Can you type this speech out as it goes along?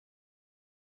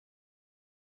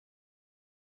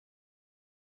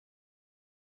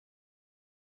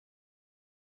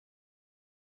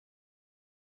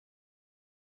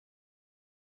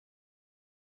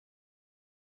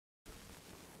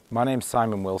My name's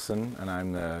Simon Wilson, and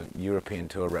I'm the European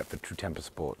Tour rep for True Temper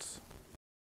Sports.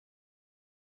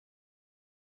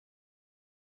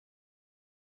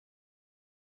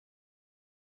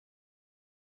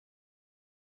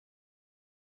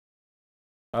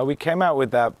 We came out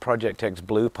with that Project X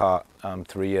Blue part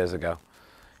 3 years ago,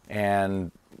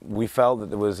 and we felt that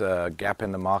there was a gap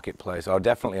in the marketplace, or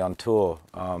definitely on tour,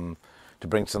 to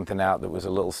bring something out that was a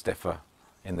little stiffer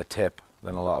in the tip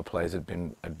than a lot of players had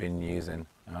been using.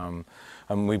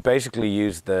 And we basically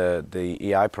used the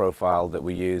EI profile that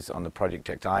we use on the Project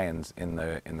X irons in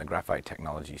the graphite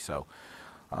technology. So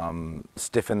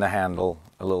stiff in the handle,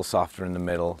 a little softer in the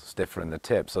middle, stiffer in the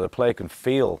tip, so the player can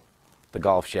feel the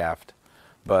golf shaft,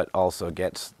 but also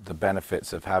gets the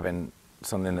benefits of having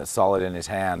something that's solid in his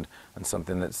hand and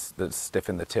something that's stiff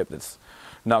in the tip, that's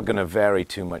not going to vary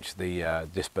too much the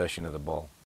dispersion of the ball.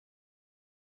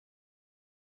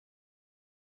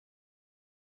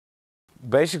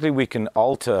 Basically, we can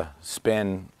alter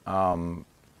spin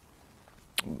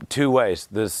two ways.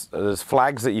 There's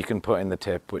flags that you can put in the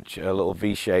tip, which are little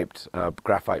V-shaped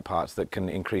graphite parts that can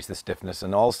increase the stiffness,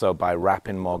 and also by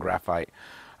wrapping more graphite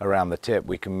around the tip,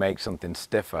 we can make something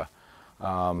stiffer,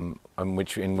 in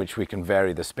which we can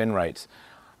vary the spin rates.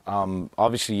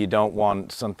 Obviously, you don't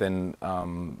want something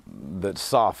that's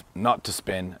soft not to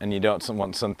spin, and you don't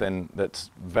want something that's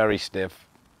very stiff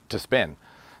to spin.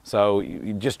 So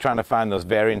you're just trying to find those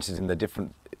variances in the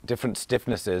different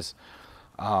stiffnesses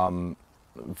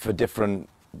for different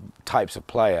types of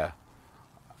player.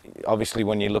 Obviously,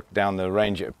 when you look down the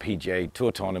range at a PGA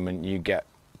Tour tournament, you get,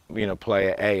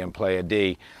 player A and player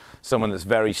D, someone that's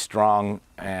very strong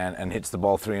and hits the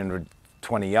ball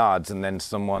 320 yards, and then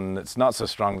someone that's not so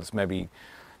strong, that's maybe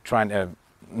trying to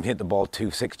hit the ball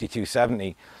 260,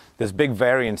 270. There's big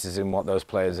variances in what those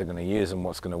players are going to use and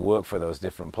what's going to work for those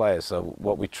different players. So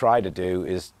what we try to do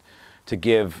is to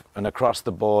give an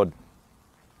across-the-board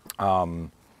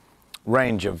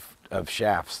range of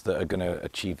shafts that are going to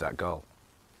achieve that goal.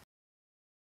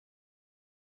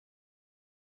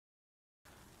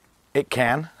 It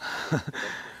can.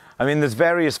 I mean, there's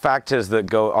various factors that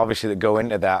go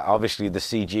into that. Obviously, the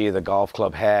CG, the golf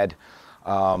club head,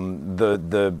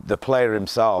 the player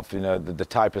himself, the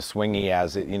type of swing he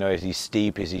has. Is he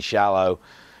steep? Is he shallow?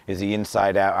 Is he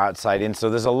inside out, outside in? So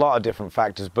there's a lot of different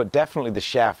factors, but definitely the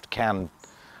shaft can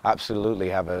absolutely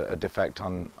have an effect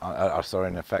on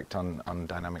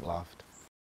dynamic loft.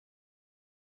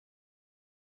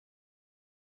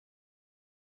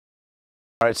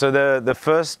 All right, so the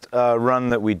first run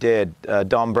that we did,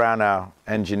 Don Brown, our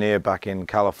engineer back in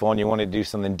California, wanted to do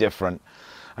something different.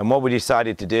 And what we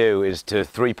decided to do is to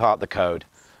three-part the code.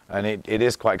 And it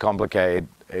is quite complicated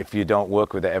if you don't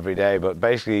work with it every day. But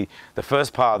basically, the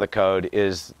first part of the code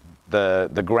is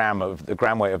the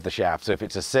gram weight of the shaft. So if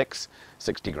it's a 6,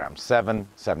 60 grams, 7,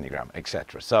 70 grams,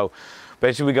 etc. So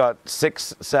basically, we got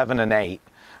 6, 7, and 8.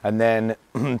 And then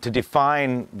to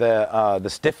define the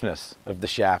stiffness of the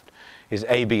shaft is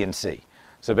A, B, and C.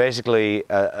 So basically,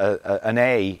 an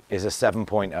A is a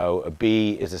 7.0, a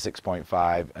B is a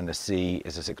 6.5, and a C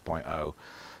is a 6.0.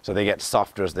 So they get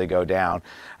softer as they go down.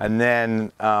 And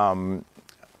then Don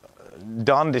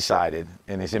decided,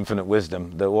 in his infinite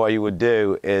wisdom, that what he would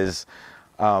do is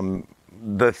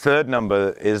the third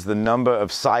number is the number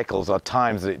of cycles or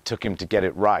times that it took him to get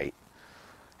it right.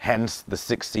 Hence, the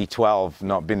 6C12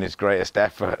 not been his greatest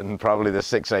effort, and probably the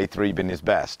 6A3 been his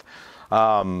best.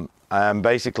 And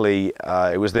basically,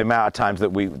 it was the amount of times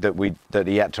that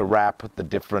he had to wrap the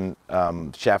different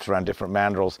shafts around different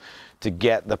mandrels to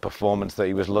get the performance that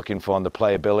he was looking for and the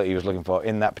playability he was looking for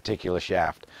in that particular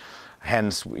shaft.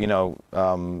 Hence, a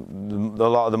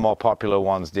lot of the more popular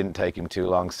ones didn't take him too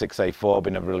long. 6A4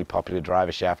 been a really popular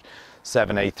driver shaft.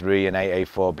 7A3 and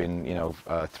 8A4 been,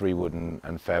 3-wood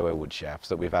and fairway wood shafts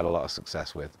that we've had a lot of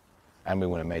success with, and we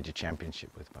won a major championship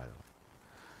with, by the way.